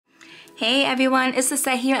Hey everyone, it's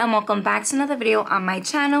Lissette here and welcome back to another video on my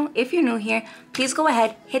channel. If you're new here, please go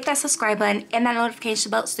ahead, hit that subscribe button and that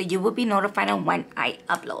notification bell so you will be notified on when I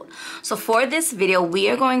upload. So for this video, we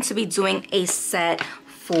are going to be doing a set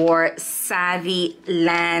for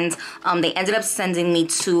Saviland. They ended up sending me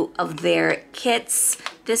 2 of their kits.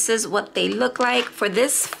 This is what they look like. For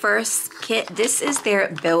this first kit, this is their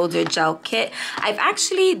builder gel kit. I've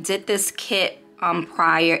actually did this kit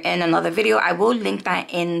prior in another video. I will link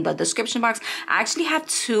that in the description box. I actually have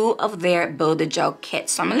 2 of their builder gel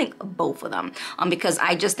kits, so I'm gonna link both of them because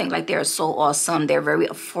I just think like they're so awesome. They're very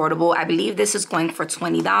affordable. I believe this is going for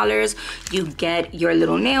 $20. You get your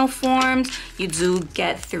little nail forms. You do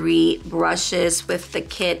get 3 brushes with the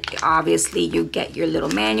kit. Obviously you get your little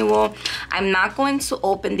manual. I'm not going to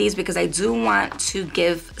open these because I do want to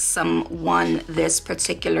give someone this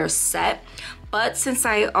particular set. But since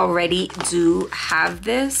I already do have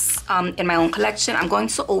this in my own collection, I'm going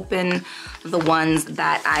to open the ones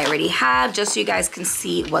that I already have just so you guys can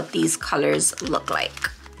see what these colors look like.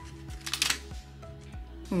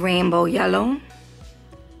 Rainbow yellow,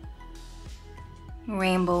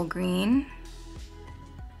 rainbow green,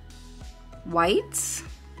 white,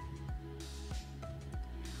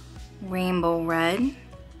 rainbow red,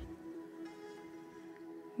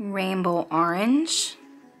 rainbow orange,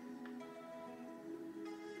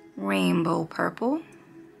 rainbow purple,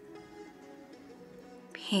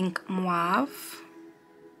 pink mauve,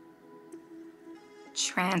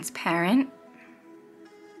 transparent,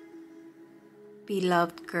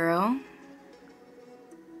 beloved girl,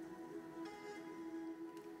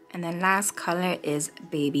 and then last color is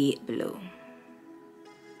baby blue.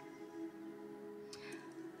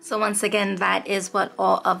 So once again, that is what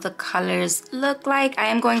all of the colors look like. I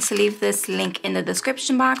am going to leave this link in the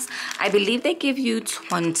description box. I believe they give you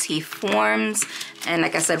 20 forms. And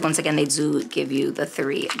like I said, once again, they do give you the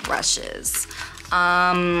 3 brushes.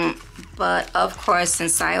 But of course,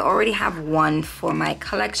 since I already have 1 for my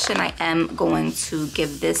collection, I am going to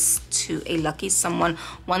give this to a lucky someone.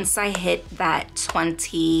 Once I hit that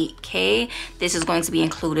 20K, this is going to be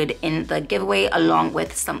included in the giveaway along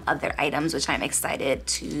with some other items, which I'm excited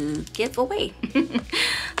to give away.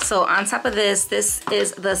 So on top of this, this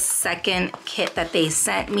is the second kit that they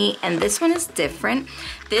sent me, and this one is different.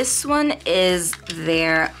 This one is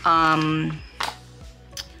their,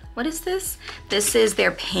 what is this? This is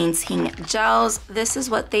their painting gels. This is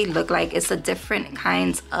what they look like. It's a different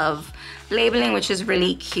kinds of labeling, which is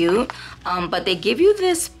really cute. But they give you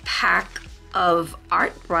this pack of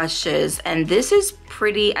art brushes, and this is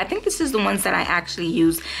pretty. I think this is the ones that I actually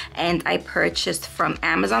use and I purchased from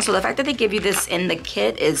Amazon. So the fact that they give you this in the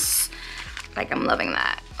kit is like, I'm loving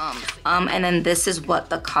that. And then this is what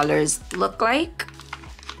the colors look like.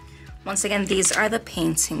 Once again, these are the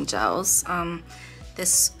painting gels.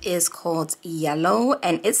 This is called yellow,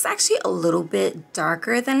 and it's actually a little bit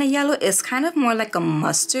darker than a yellow. It's kind of more like a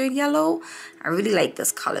mustard yellow. I really like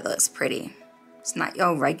this color though, it's pretty. It's not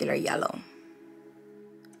your regular yellow.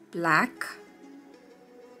 Black.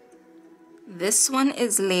 This one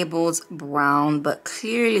is labeled brown, but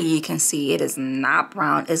clearly you can see it is not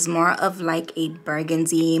brown. It's more of like a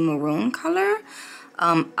burgundy maroon color.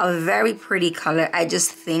 A very pretty color. I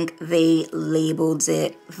just think they labeled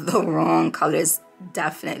it the wrong colors.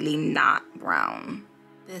 Definitely not brown.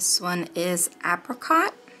 This one is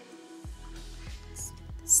apricot.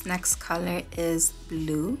 This next color is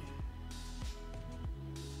blue.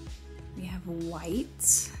 We have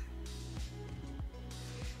white.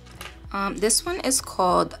 This one is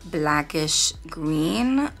called blackish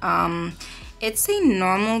green. It's a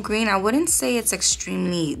normal green. I wouldn't say it's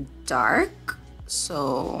extremely dark,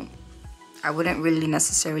 so I wouldn't really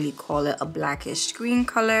necessarily call it a blackish green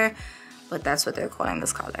color, but that's what they're calling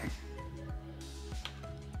this color.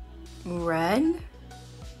 Red.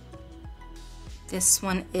 This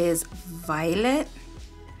one is violet.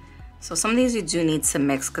 So some of these you do need to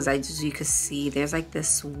mix because you can see there's like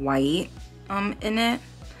this white in it.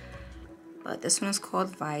 But this one is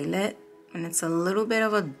called violet, and it's a little bit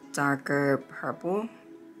of a darker purple.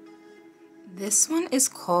 This one is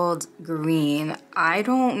called green. I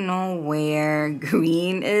don't know where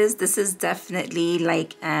green is. This is definitely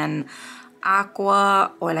like an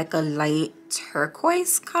aqua or like a light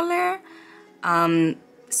turquoise color.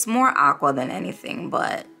 It's more aqua than anything,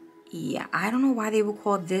 but yeah, I don't know why they would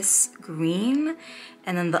call this green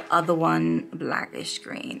and then the other one blackish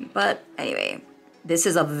green. But anyway, this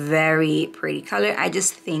is a very pretty color. I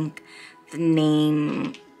just think the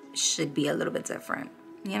name should be a little bit different,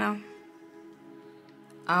 you know?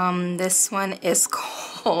 This one is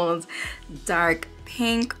called Dark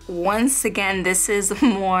Pink. Once again, this is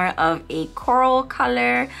more of a coral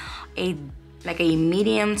color. like a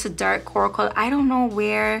medium to dark coral color. I don't know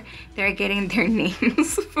where they're getting their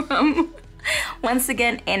names from. Once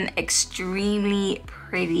again, an extremely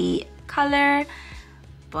pretty color.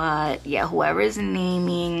 But yeah, whoever's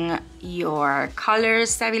naming your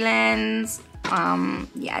colors, Savilands,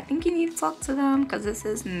 yeah, I think you need to talk to them because this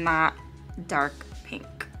is not dark pink.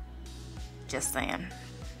 Just saying.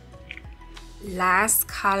 Last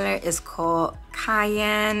color is called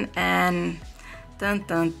Cayenne, and dun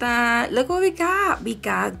dun dun, look what we got. We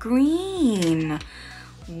got green.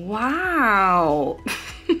 Wow.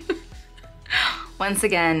 Once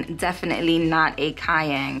again, definitely not a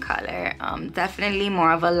cayenne color. Definitely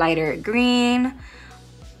more of a lighter green,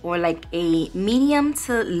 or like a medium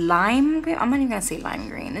to lime green. I'm not even gonna say lime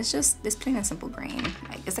green. It's just this plain and simple green.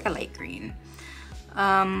 Like, it's like a light green.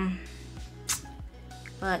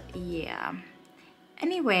 But yeah.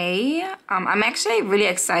 Anyway, I'm actually really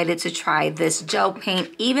excited to try this gel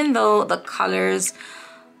paint, even though the colors,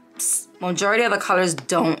 majority of the colors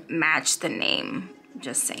don't match the name.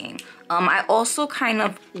 Just saying. I also kind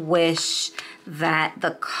of wish that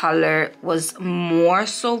the color was more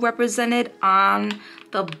so represented on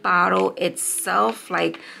the bottle itself.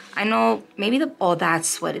 Like, I know maybe oh,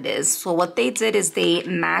 that's what it is. So what they did is they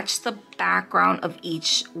matched the background of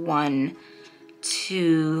each one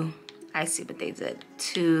to, I see what they did,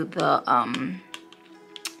 to the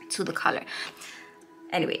color.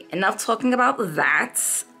 Anyway, enough talking about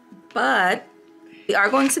that, but we are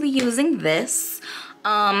going to be using this.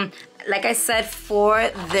 Like I said, for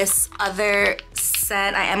this other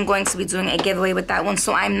set, I am going to be doing a giveaway with that one,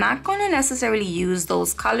 so I'm not going to necessarily use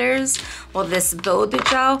those colors or this builder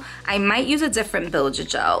gel. I might use a different builder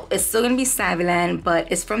gel. It's still going to be Saviland,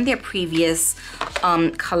 but it's from their previous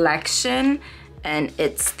collection, and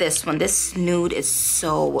it's this one. This nude is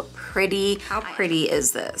so pretty. How pretty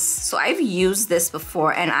is this? So I've used this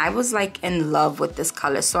before and I was like in love with this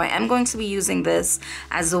color, so I am going to be using this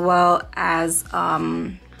as well as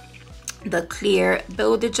the clear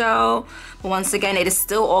builder gel. But once again, it is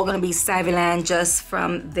still all going to be Saviland, just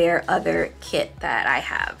from their other kit that I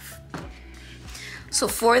have. So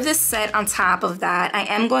for this set, on top of that, I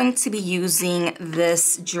am going to be using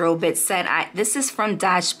this drill bit set. This is from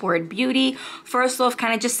Dashboard Beauty. First off,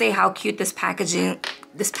 kind of just say how cute this packaging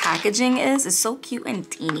is. It's so cute and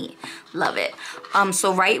teeny. Love it.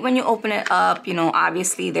 So right when you open it up, you know,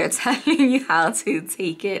 obviously they're telling you how to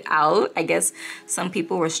take it out. I guess some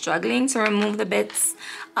people were struggling to remove the bits.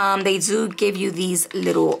 They do give you these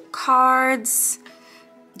little cards.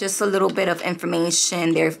 Just a little bit of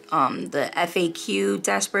information. They're the FAQ,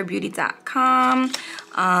 dashboardbeauty.com,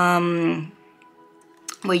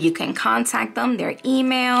 where you can contact them, their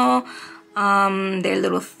email, their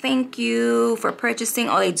little thank you for purchasing.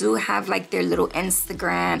 Oh, they do have like their little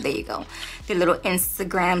Instagram. There you go. Their little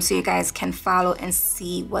Instagram, so you guys can follow and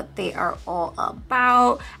see what they are all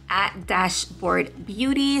about at Dashboard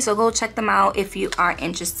Beauty. So go check them out if you are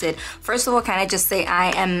interested. First of all, can I just say I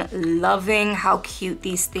am loving how cute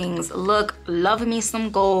these things look. Love me some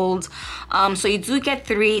gold. So you do get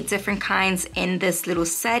 3 different kinds in this little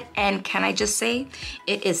set, and can I just say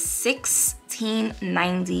it is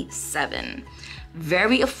 $16.97.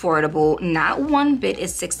 Very affordable. Not one bit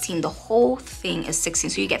is 16, the whole thing is 16.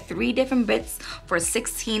 So you get 3 different bits for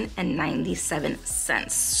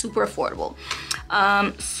 $16.97. Super affordable.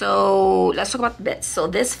 So let's talk about the bits. So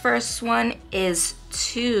this first one is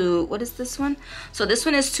to, what is this one? So this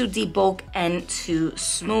one is to debulk and to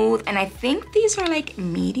smooth, and I think these are like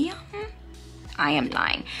medium. I am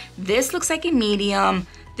lying. This looks like a medium.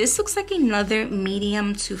 This looks like another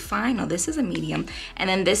medium to fine. Oh, this is a medium. And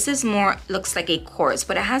then this is more, looks like a coarse,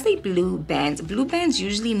 but it has a blue band. Blue bands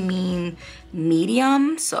usually mean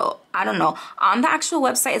medium, so I don't know. On the actual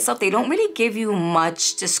website itself, they don't really give you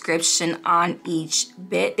much description on each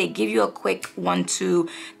bit. They give you a quick 1-2.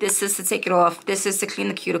 This is to take it off. This is to clean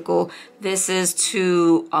the cuticle. This is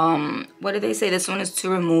to, what did they say? This one is to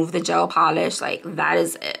remove the gel polish. Like, that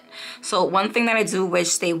is it. So one thing that I do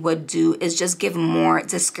wish they would do is just give more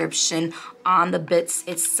description on the bits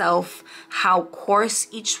itself, how coarse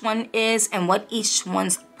each one is and what each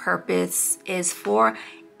one's purpose is for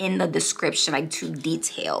in the description, like to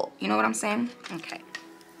detail. You know what I'm saying? Okay.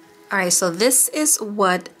 All right, so this is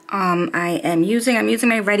what I'm using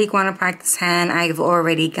my Ready Guana Practice hand. I've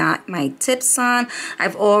already got my tips on.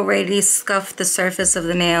 I've already scuffed the surface of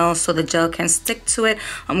the nail so the gel can stick to it.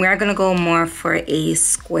 We are gonna go more for a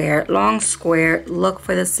square, long square look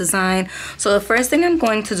for this design. So the first thing I'm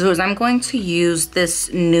going to do is I'm going to use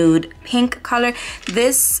this nude pink color.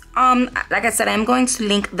 This, like I said, I'm going to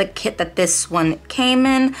link the kit that this one came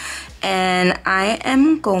in. And I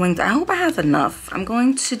am going to, I hope I have enough. I'm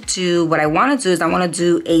going to do, what I want to do is I want to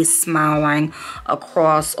do a smile line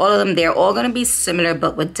across all of them. They're all going to be similar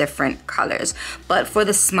but with different colors. But for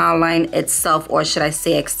the smile line itself, or should I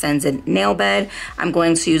say extended nail bed, I'm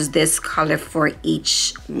going to use this color for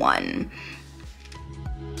each one.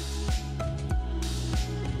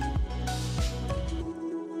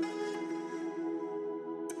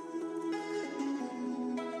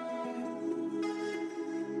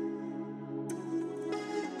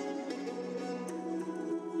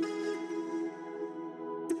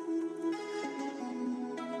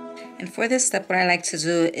 And for this step, what I like to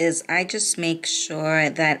do is I just make sure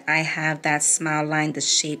that I have that smile line the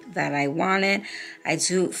shape that I want it. I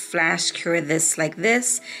do flash cure this like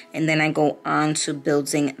this, and then I go on to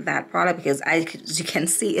building that product because as you can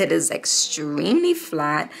see, it is extremely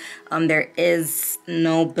flat. There is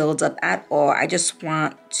no buildup at all. I just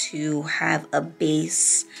want to have a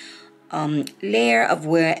base layer of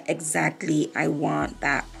where exactly I want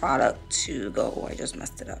that product to go. Oh, I just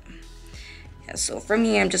messed it up. So for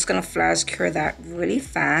me, I'm just gonna flash cure that really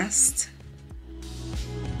fast.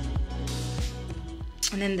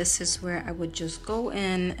 And then this is where I would just go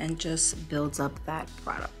in and just build up that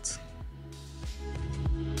product.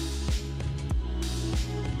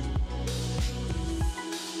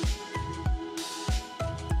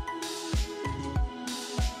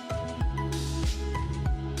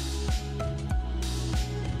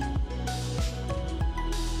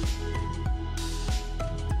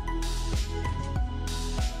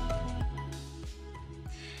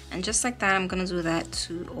 And just like that, I'm gonna do that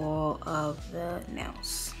to all of the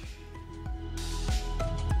nails.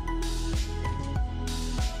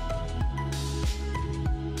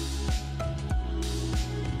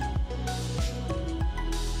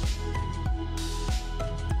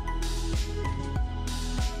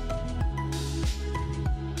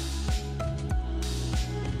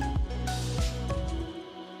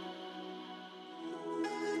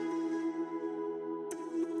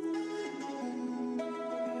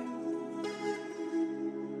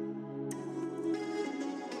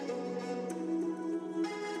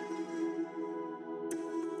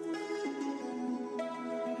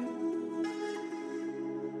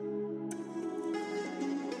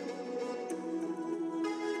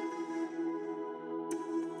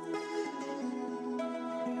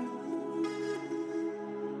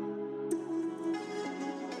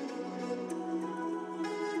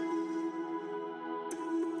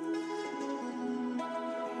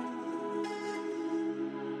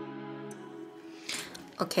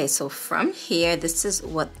 Okay, so from here, this is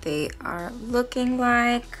what they are looking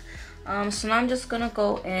like. So now I'm just gonna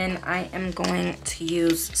go in. I am going to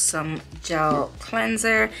use some gel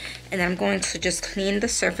cleanser, and then I'm going to just clean the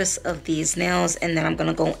surface of these nails, and then I'm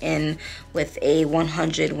gonna go in with a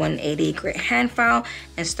 100-180 grit hand file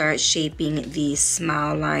and start shaping these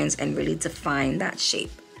smile lines and really define that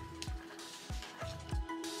shape.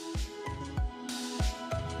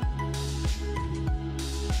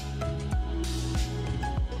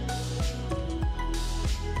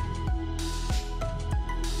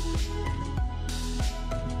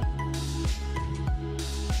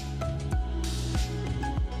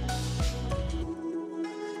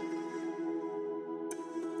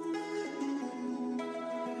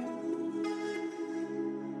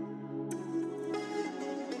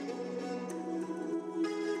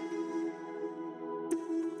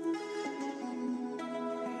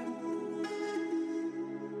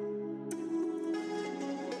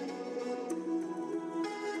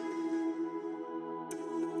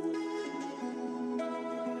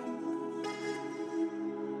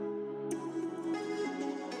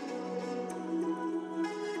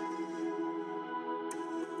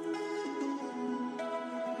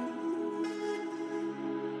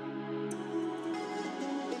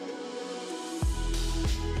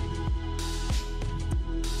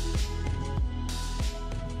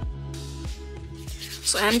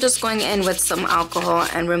 So I'm just going in with some alcohol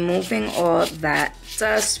and removing all that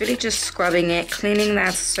dust, really just scrubbing it, cleaning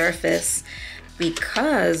that surface,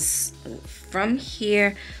 because from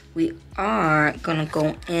here we are gonna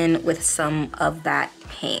go in with some of that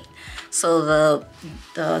paint. So the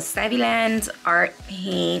Saviland art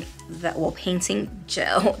paint, painting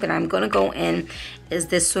gel that I'm gonna go in is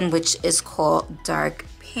this one, which is called Dark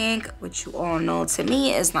pink, which you all know to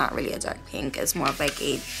me is not really a dark pink. It's more of like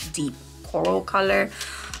a deep coral color.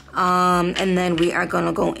 And then we are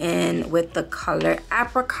gonna go in with the color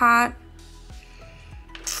apricot,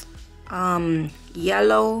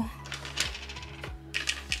 yellow,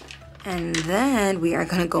 and then we are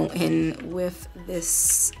gonna go in with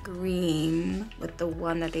this green, with the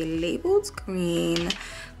one that they labeled green,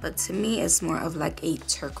 but to me it's more of like a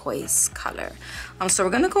turquoise color. So we're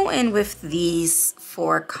gonna go in with these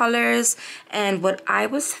 4 colors, and what I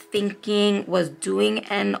was thinking was doing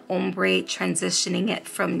an ombre, transitioning it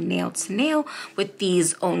from nail to nail with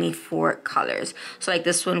these only 4 colors. So like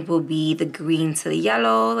this one will be the green to the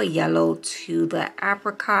yellow to the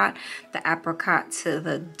apricot to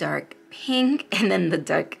the dark pink, and then the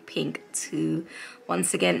dark pink to,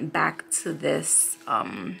 once again, back to this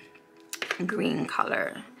green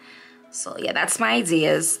color. So yeah, that's my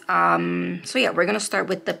ideas. So yeah, we're gonna start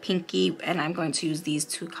with the pinky, and I'm going to use these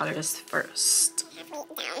 2 colors first.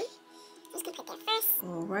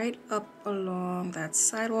 Go right up along that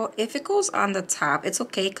sidewall. If it goes on the top, it's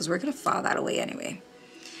okay, because we're gonna file that away anyway.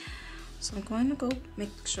 So I'm going to go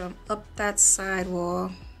make sure I'm up that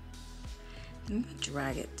sidewall. I'm gonna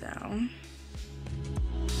drag it down.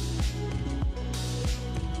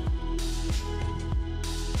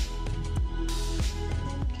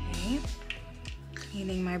 Okay,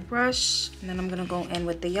 cleaning my brush, and then I'm gonna go in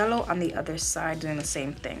with the yellow on the other side, doing the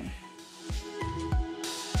same thing.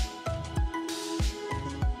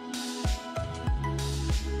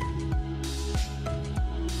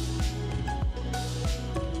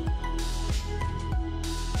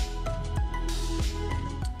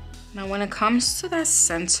 Now when it comes to that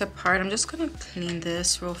center part, I'm just gonna clean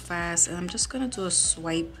this real fast, and I'm just gonna do a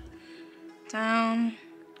swipe down.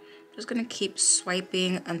 Just gonna keep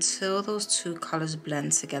swiping until those 2 colors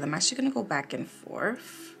blend together. I'm actually gonna go back and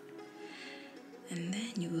forth, and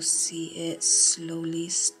then you will see it slowly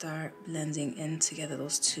start blending in together,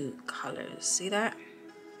 those 2 colors. See that?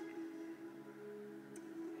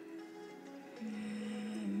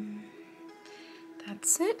 And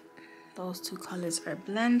that's it. Those 2 colors are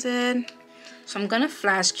blended. So I'm gonna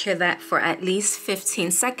flash cure that for at least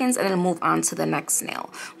 15 seconds and then move on to the next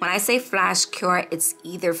nail. When I say flash cure, it's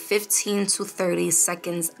either 15 to 30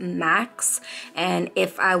 seconds max. And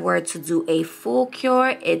if I were to do a full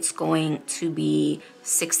cure, it's going to be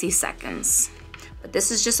 60 seconds. But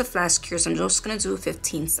this is just a flash cure, so I'm just gonna do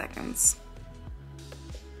 15 seconds.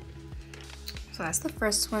 So that's the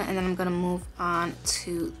first one, and then I'm gonna move on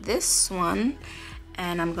to this one.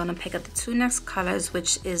 And I'm gonna pick up the 2 next colors,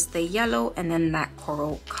 which is the yellow and then that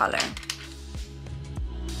coral color.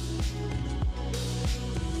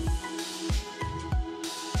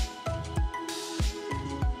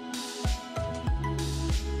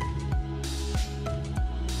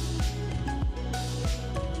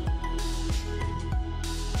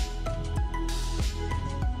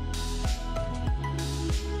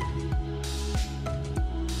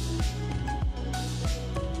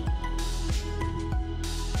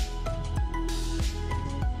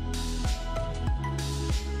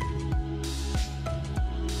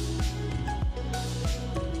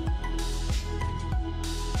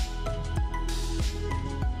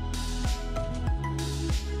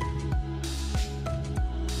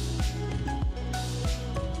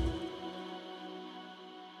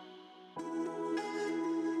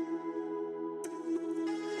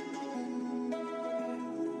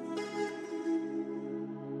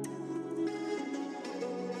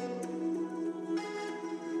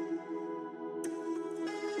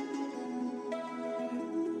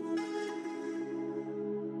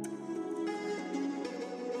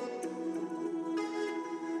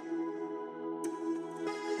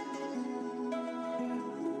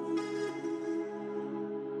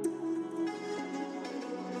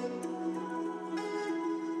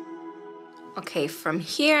 Okay, from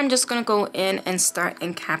here I'm just gonna go in and start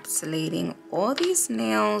encapsulating all these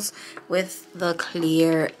nails with the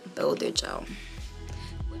clear builder gel.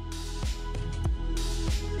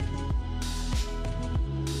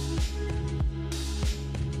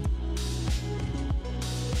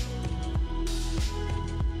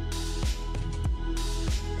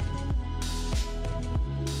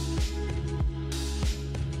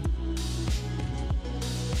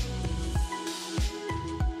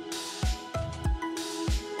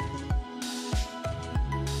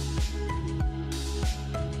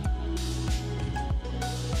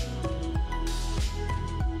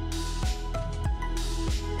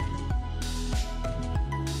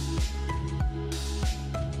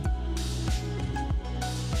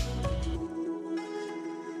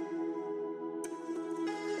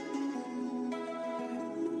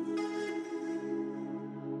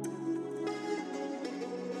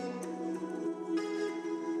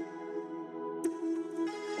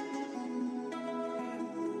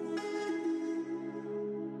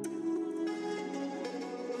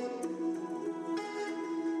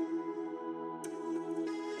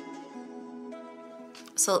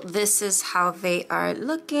 So this is how they are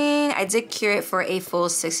looking. I did cure it for a full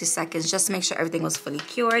 60 seconds just to make sure everything was fully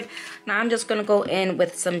cured. Now I'm just gonna go in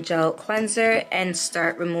with some gel cleanser and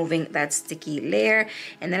start removing that sticky layer.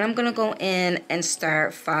 And then I'm gonna go in and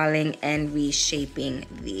start filing and reshaping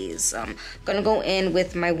these. I'm gonna go in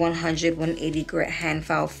with my 180 grit hand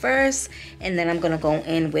file first, and then I'm gonna go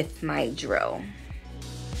in with my drill.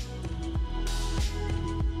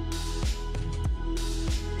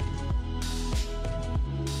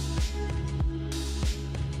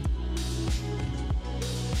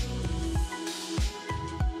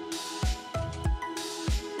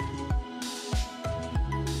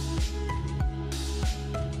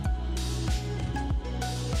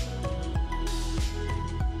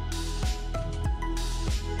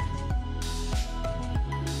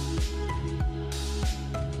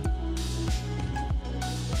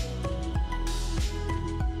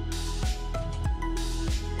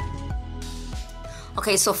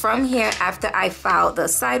 Okay, so from here, after I filed the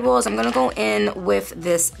sidewalls, I'm gonna go in with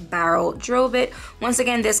this barrel drill bit. Once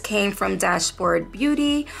again, this came from Dashboard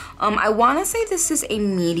Beauty. I wanna say this is a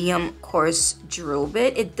medium coarse drill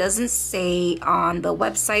bit. It doesn't say on the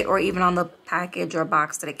website or even on the package or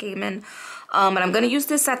box that it came in. But I'm gonna use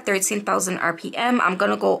this at 13,000 RPM. I'm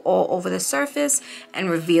gonna go all over the surface and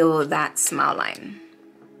reveal that smile line.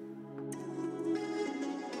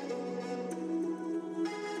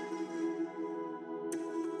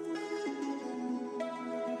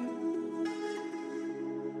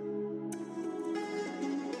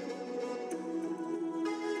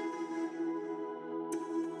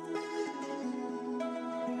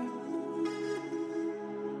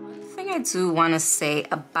 I do want to say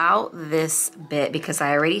about this bit, because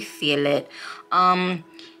I already feel it,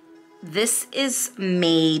 this is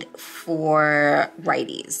made for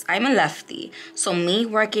righties. I'm a lefty, so me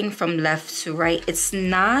working from left to right, it's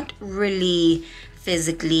not really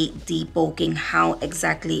physically debulking how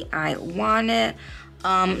exactly I want it.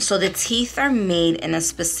 So the teeth are made in a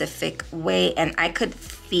specific way, and I could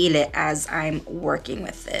feel it as I'm working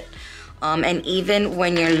with it. And even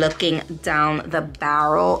when you're looking down the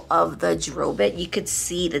barrel of the drill bit, you could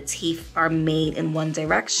see the teeth are made in one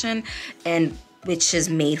direction, and which is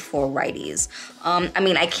made for righties. I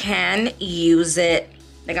mean, I can use it,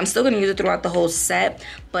 like I'm still gonna use it throughout the whole set,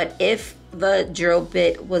 but if the drill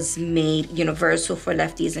bit was made universal for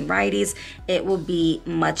lefties and righties, it will be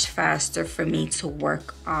much faster for me to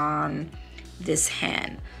work on this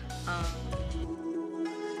hand.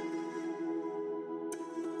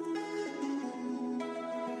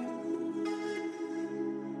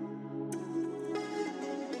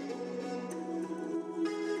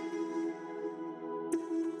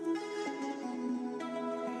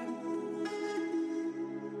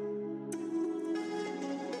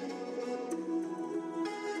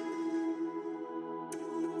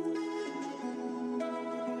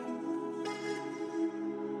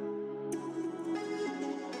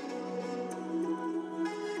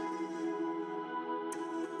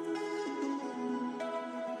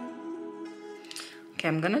 Okay,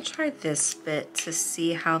 I'm gonna try this bit to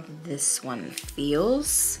see how this one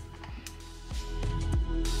feels.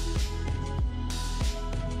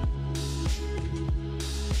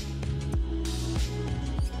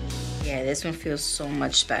 Yeah, this one feels so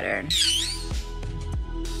much better.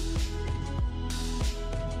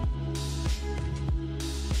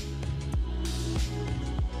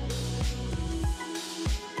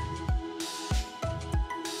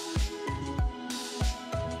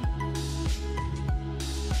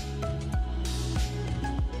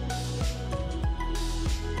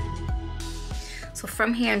 So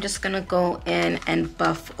from here, I'm just gonna go in and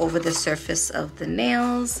buff over the surface of the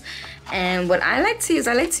nails. And what I like to use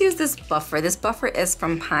this buffer. This buffer is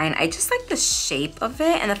from Pine. I just like the shape of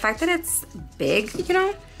it and the fact that it's big, you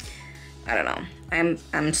know? I don't know.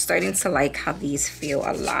 I'm starting to like how these feel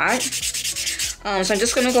a lot. So I'm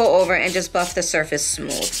just gonna go over and just buff the surface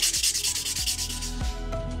smooth.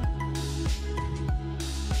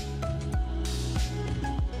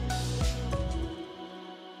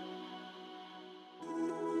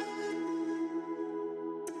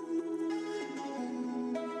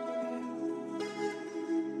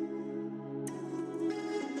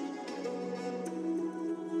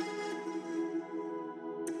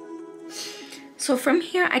 So from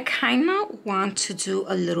here, I kind of want to do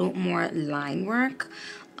a little more line work.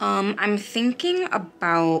 I'm thinking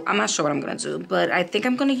about, I'm not sure what I'm gonna do, but I think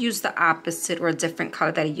I'm gonna use the opposite or a different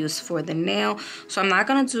color that I use for the nail. So I'm not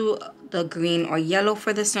gonna do the green or yellow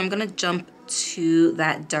for this. So I'm gonna jump to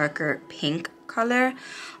that darker pink color,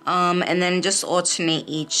 and then just alternate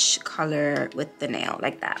each color with the nail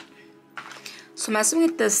like that. So messing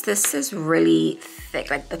with this is really thick,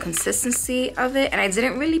 like the consistency of it, and I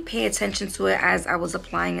didn't really pay attention to it as I was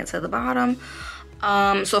applying it to the bottom.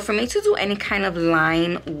 So for me to do any kind of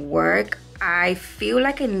line work, I feel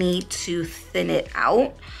like I need to thin it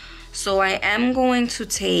out. So I am going to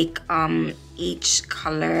take each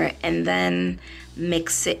color and then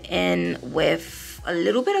mix it in with a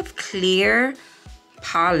little bit of clear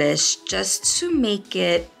polish just to make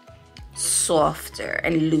it softer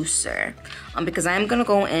and looser, because I'm gonna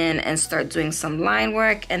go in and start doing some line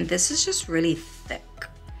work, and this is just really thick.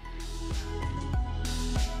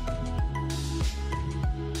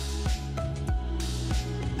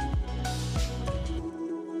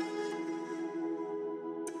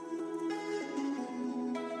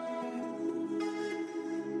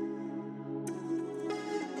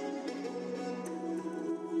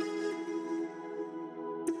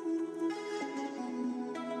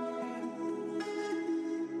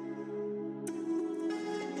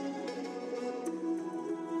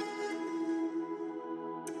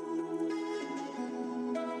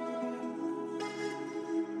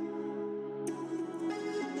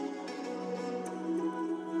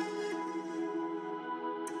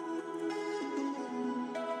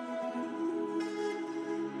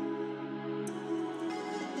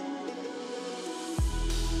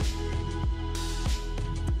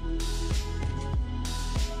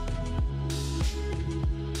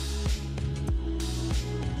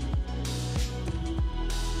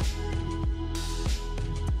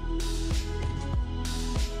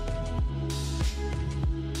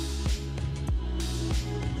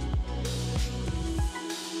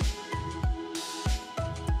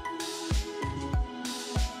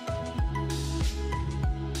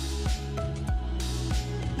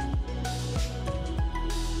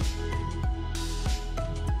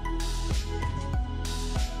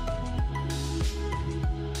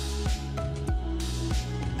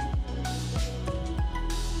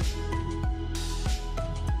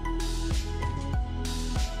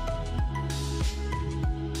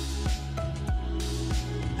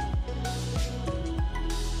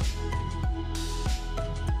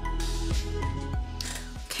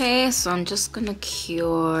 Okay, so I'm just gonna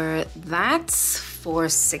cure that for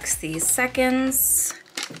 60 seconds.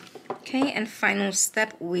 Okay, and final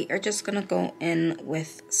step, we are just gonna go in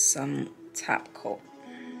with some top coat.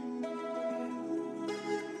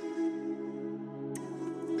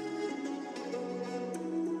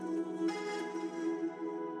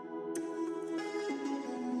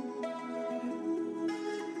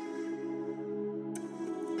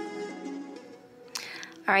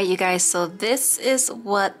 All right, you guys, so this is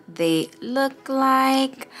what they look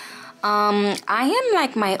like. I am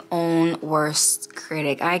like my own worst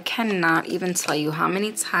critic. I cannot even tell you how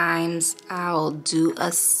many times I'll do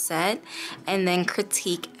a set and then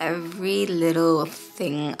critique every little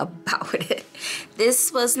thing about it.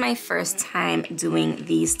 This was my first time doing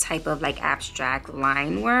these type of like abstract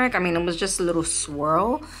line work. I mean, it was just a little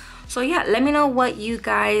swirl. So yeah, let me know what you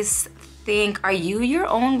guys think. Are you your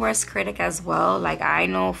own worst critic as well? Like, I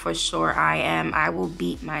know for sure I am. I will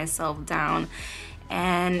beat myself down,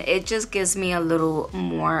 and it just gives me a little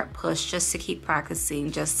more push just to keep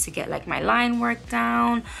practicing, just to get like my line work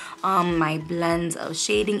down, my blends of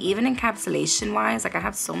shading, even encapsulation wise. Like, I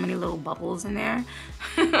have so many little bubbles in there.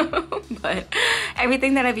 But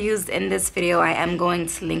everything that I've used in this video, I am going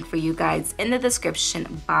to link for you guys in the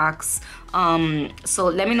description box. So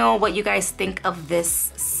let me know what you guys think of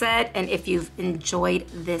this set and if you've enjoyed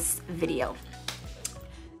this video.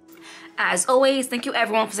 As always, thank you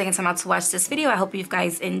everyone for taking time out to watch this video. I hope you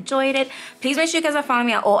guys enjoyed it. Please make sure you guys are following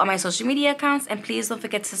me on all of my social media accounts, and please don't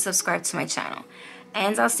forget to subscribe to my channel.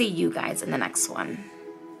 And I'll see you guys in the next one.